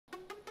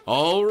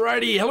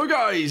Alrighty, hello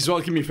guys,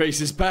 welcome your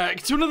faces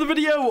back to another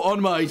video on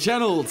my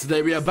channel.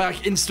 Today we are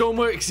back in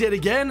Stormworks yet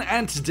again,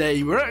 and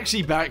today we're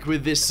actually back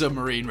with this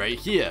submarine right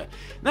here.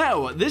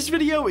 Now, this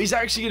video is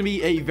actually going to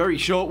be a very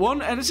short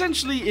one, and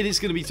essentially it is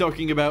going to be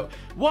talking about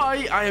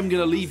why I am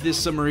going to leave this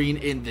submarine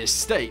in this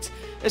state.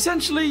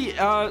 Essentially,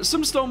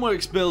 some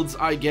Stormworks builds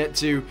I get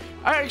to,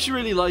 I actually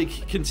really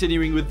like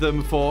continuing with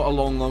them for a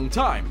long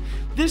time.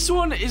 This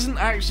one isn't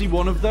actually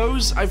one of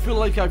those. I feel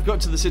like I've got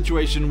to the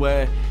situation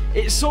where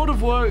it sort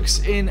of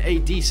works in a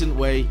decent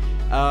way.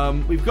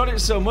 We've got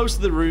it so most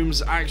of the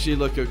rooms actually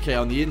look okay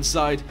on the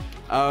inside.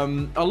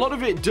 A lot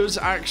of it does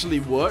actually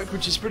work,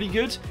 which is pretty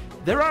good.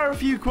 There are a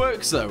few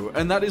quirks though,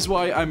 and that is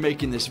why I'm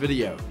making this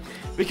video.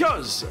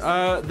 Because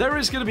there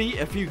is going to be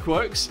a few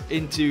quirks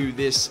into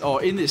this,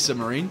 or in this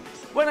submarine,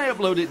 when I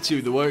upload it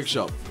to the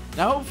workshop.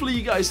 Now, hopefully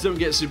you guys don't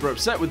get super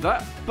upset with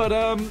that, but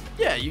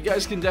yeah, you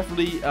guys can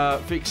definitely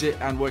fix it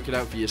and work it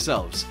out for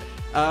yourselves.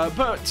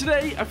 But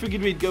today, I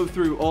figured we'd go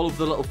through all of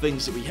the little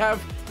things that we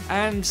have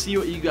and see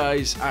what you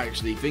guys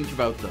actually think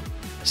about them.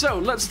 So,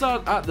 let's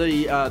start at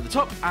the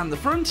top and the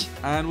front,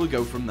 and we'll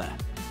go from there.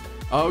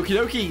 Okie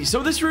dokie,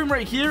 so this room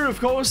right here, of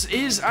course,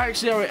 is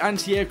actually our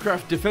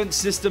anti-aircraft defense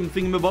system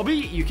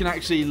thingamabobby. You can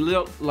actually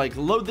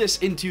load this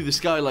into the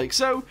sky like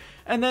so,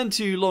 and then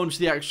to launch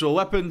the actual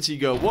weapons, you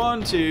go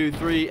 1, 2,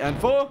 3,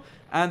 and 4,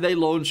 and they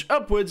launch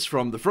upwards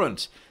from the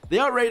front. They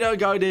are radar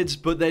guided,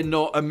 but they're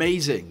not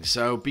amazing,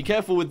 so be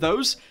careful with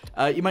those.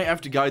 You might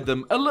have to guide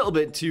them a little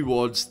bit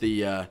towards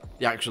the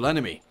actual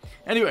enemy.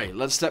 Anyway,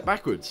 let's step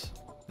backwards.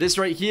 This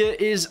right here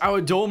is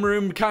our dorm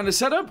room kind of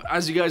setup.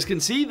 As you guys can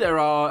see, there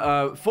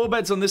are 4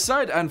 beds on this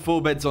side and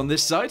 4 beds on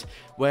this side,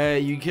 where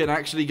you can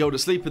actually go to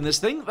sleep in this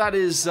thing. That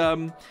is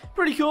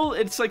pretty cool.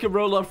 It's like a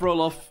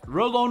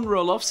roll-on,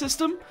 roll-off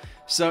system.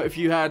 So if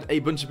you had a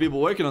bunch of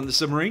people working on the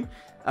submarine,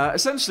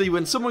 essentially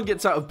when someone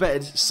gets out of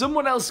bed,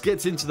 someone else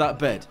gets into that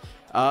bed.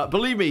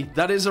 Believe me,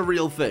 that is a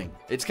real thing.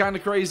 It's kind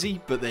of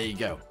crazy, but there you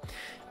go.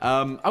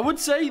 I would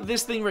say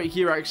this thing right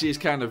here actually is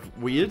kind of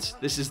weird.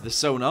 This is the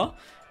sonar.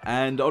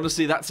 And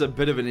honestly, that's a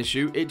bit of an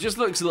issue. It just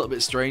looks a little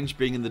bit strange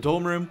being in the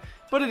dorm room,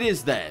 but it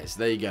is theirs.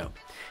 There you go.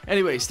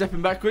 Anyway,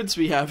 stepping backwards,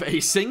 we have a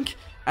sink,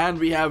 and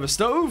we have a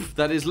stove.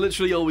 That is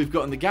literally all we've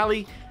got in the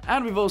galley.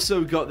 And we've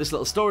also got this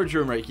little storage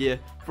room right here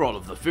for all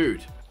of the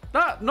food.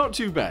 Not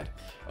too bad.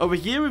 Over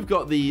here, we've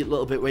got the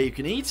little bit where you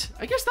can eat.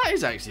 I guess that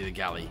is actually the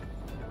galley.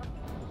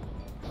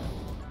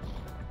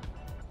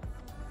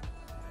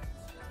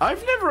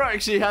 I've never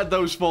actually had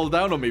those fall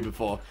down on me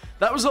before.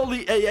 That was all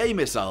the AA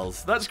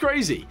missiles. That's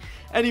crazy.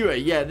 Anyway,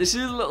 yeah, this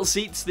is the little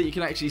seats that you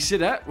can actually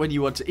sit at when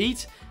you want to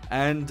eat.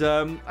 And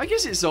I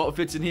guess it sort of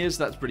fits in here,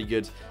 so that's pretty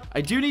good.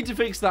 I do need to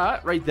fix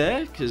that right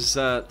there, because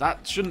that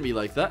shouldn't be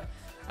like that.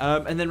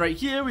 And then right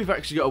here, we've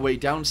actually got a way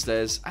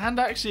downstairs and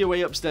actually a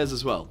way upstairs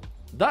as well.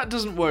 That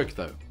doesn't work,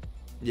 though.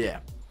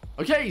 Yeah.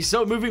 Okay,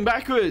 so moving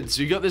backwards,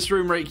 we got this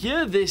room right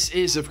here. This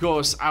is, of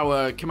course,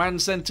 our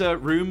command center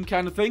room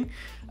kind of thing.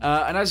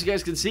 And as you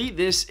guys can see,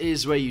 this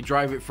is where you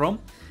drive it from.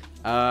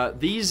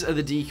 These are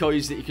the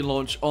decoys that you can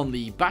launch on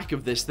the back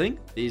of this thing.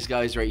 These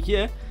guys right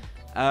here.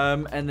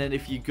 And then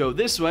if you go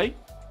this way,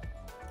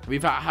 we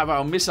have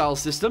our missile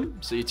system.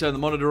 So you turn the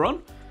monitor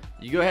on.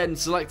 You go ahead and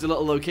select a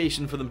little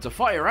location for them to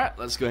fire at.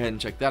 Let's go ahead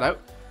and check that out.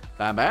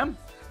 Bam, bam.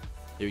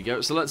 Here we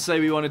go. So let's say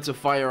we wanted to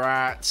fire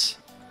at,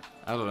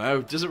 I don't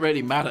know, doesn't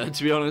really matter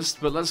to be honest.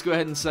 But let's go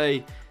ahead and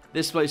say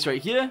this place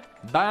right here.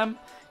 Bam.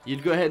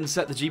 You'd go ahead and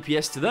set the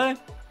GPS to there.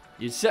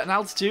 You'd set an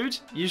altitude.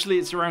 Usually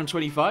it's around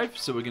 25,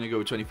 so we're going to go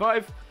with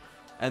 25.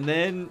 And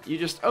then you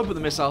just open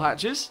the missile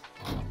hatches,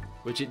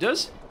 which it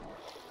does.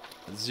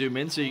 Let's zoom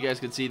in so you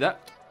guys can see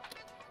that.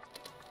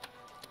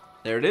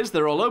 There it is.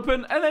 They're all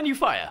open. And then you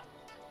fire.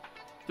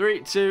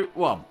 3, 2,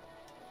 1.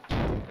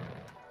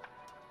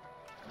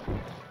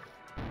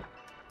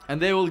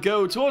 And they will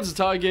go towards the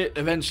target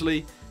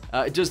eventually.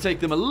 It does take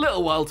them a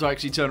little while to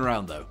actually turn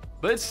around, though.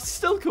 But it's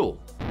still cool.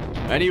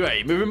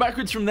 Anyway, moving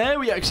backwards from there,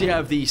 we actually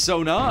have the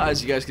sonar.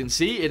 As you guys can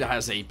see, it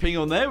has a ping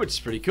on there, which is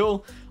pretty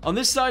cool. On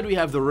this side, we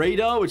have the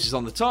radar, which is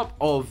on the top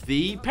of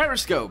the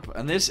periscope.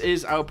 And this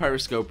is our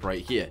periscope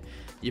right here.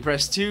 You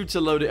press 2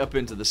 to load it up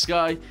into the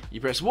sky.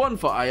 You press 1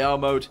 for IR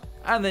mode.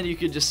 And then you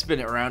can just spin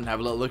it around and have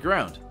a little look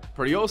around.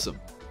 Pretty awesome.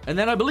 And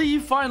then I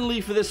believe,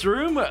 finally for this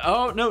room,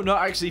 oh, no,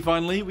 not actually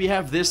finally, we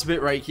have this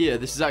bit right here.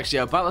 This is actually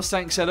our ballast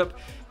tank setup.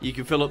 You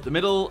can fill up the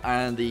middle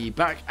and the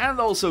back and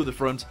also the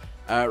front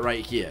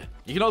right here.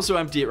 You can also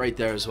empty it right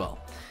there as well.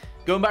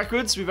 Going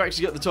backwards, we've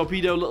actually got the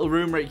torpedo little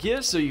room right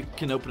here, so you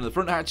can open the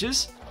front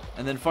hatches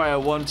and then fire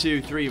 1,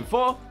 2, 3, and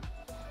 4.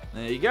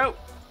 There you go.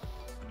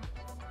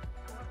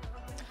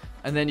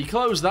 And then you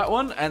close that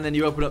one, and then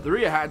you open up the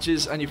rear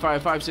hatches and you fire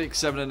 5, 6,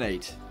 7, and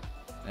 8.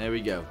 There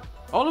we go.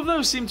 All of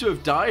those seem to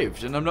have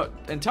dived, and I'm not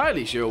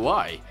entirely sure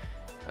why.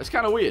 That's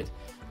kind of weird.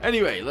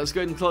 Anyway, let's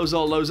go ahead and close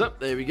all those up.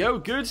 There we go.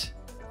 Good.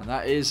 And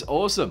that is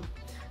awesome.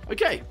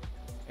 Okay.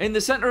 In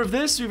the center of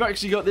this, we've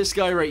actually got this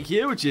guy right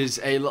here, which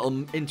is a little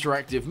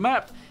interactive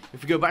map.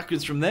 If we go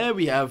backwards from there,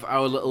 we have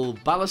our little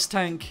ballast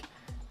tank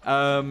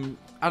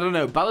I don't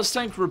know, ballast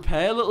tank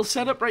repair little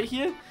setup right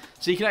here.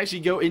 So you can actually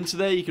go into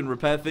there, you can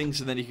repair things,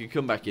 and then you can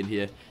come back in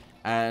here.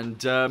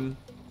 And,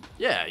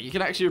 yeah, you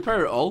can actually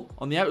repair it all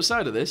on the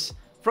outside of this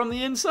from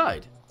the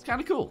inside. It's kind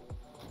of cool.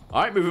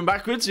 Alright, moving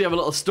backwards, we have a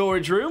little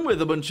storage room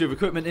with a bunch of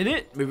equipment in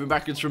it. Moving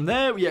backwards from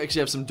there, we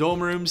actually have some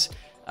dorm rooms,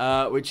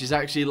 which is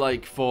actually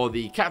like for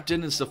the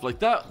captain and stuff like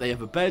that. They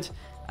have a bed,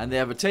 and they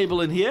have a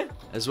table in here,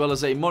 as well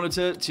as a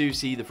monitor to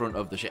see the front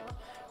of the ship.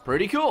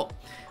 Pretty cool.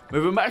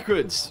 Moving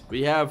backwards,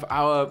 we have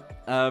our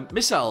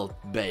missile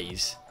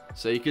bays.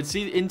 So you can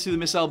see into the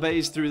missile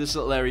bays through this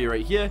little area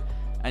right here,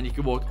 and you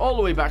can walk all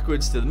the way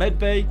backwards to the med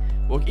bay,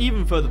 walk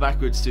even further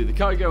backwards to the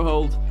cargo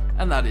hold,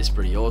 and that is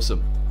pretty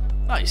awesome.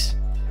 Nice.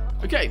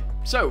 Okay,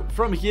 so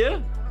from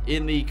here,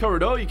 in the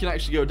corridor, you can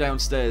actually go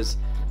downstairs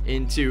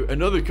into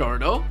another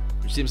corridor,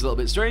 which seems a little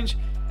bit strange,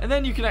 and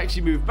then you can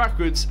actually move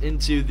backwards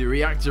into the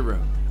reactor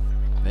room.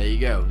 There you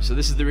go. So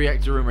this is the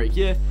reactor room right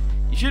here.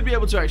 You should be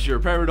able to actually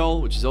repair it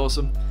all, which is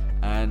awesome,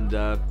 and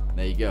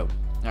there you go.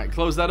 Alright,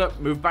 close that up,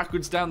 move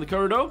backwards down the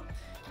corridor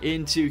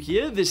into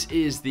here. This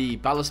is the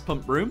ballast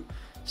pump room.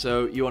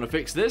 So you want to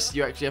fix this,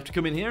 you actually have to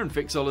come in here and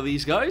fix all of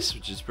these guys,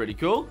 which is pretty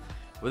cool.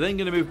 We're then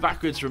going to move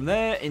backwards from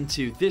there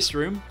into this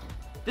room.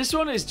 This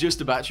one is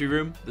just a battery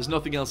room. There's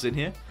nothing else in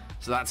here,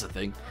 so that's a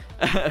thing.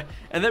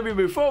 And then we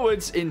move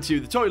forwards into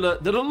the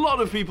toilet that a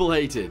lot of people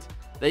hated.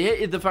 They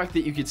hated the fact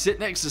that you could sit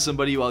next to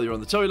somebody while you're on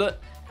the toilet,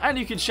 and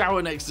you could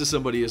shower next to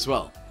somebody as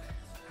well.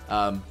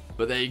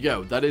 But there you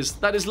go. That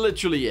is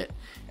literally it.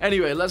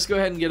 Anyway, let's go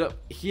ahead and get up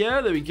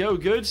here. There we go.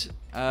 Good.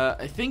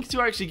 I think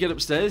to actually get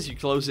upstairs, you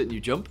close it and you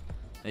jump.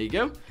 There you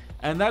go.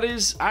 And that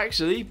is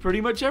actually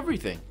pretty much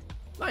everything.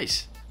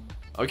 Nice.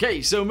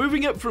 Okay, so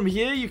moving up from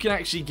here, you can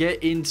actually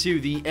get into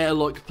the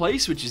airlock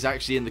place, which is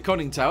actually in the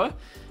conning tower.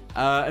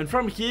 And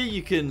from here,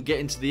 you can get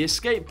into the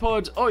escape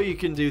pod, or you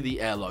can do the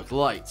airlock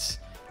lights.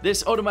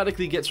 This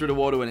automatically gets rid of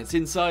water when it's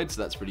inside,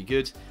 so that's pretty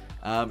good.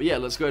 But yeah,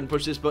 let's go ahead and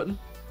push this button.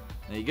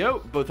 There you go.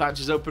 Both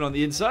hatches open on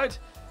the inside.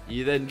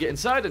 You then get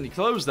inside and you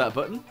close that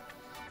button.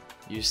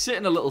 You sit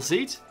in a little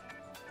seat.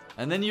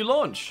 And then you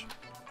launch.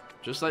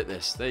 Just like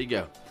this. There you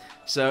go.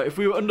 So if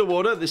we were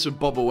underwater, this would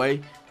bob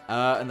away.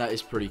 And that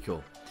is pretty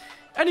cool.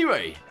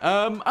 Anyway,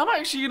 I'm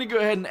actually going to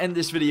go ahead and end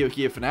this video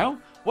here for now.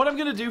 What I'm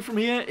going to do from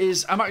here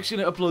is I'm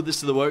actually going to upload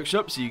this to the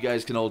workshop so you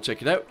guys can all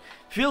check it out.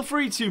 Feel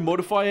free to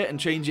modify it and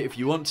change it if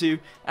you want to,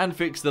 and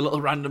fix the little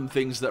random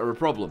things that are a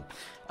problem,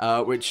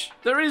 which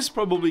there is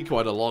probably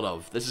quite a lot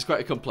of. This is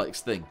quite a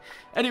complex thing.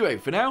 Anyway,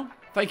 for now,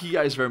 thank you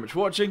guys very much for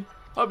watching.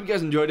 Hope you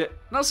guys enjoyed it,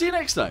 and I'll see you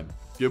next time.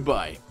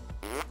 Goodbye.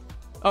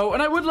 Oh,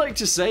 and I would like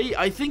to say,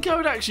 I think I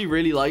would actually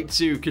really like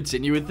to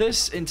continue with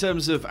this in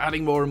terms of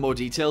adding more and more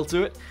detail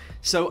to it.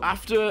 So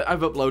after I've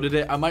uploaded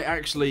it, I might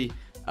actually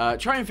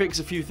try and fix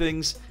a few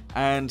things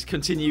and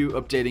continue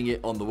updating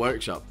it on the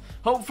workshop.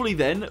 Hopefully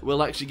then,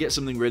 we'll actually get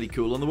something really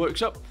cool on the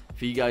workshop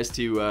for you guys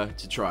to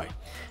try.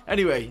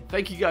 Anyway,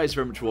 thank you guys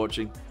very much for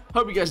watching.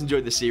 Hope you guys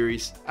enjoyed the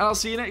series, and I'll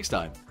see you next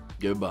time.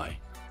 Goodbye.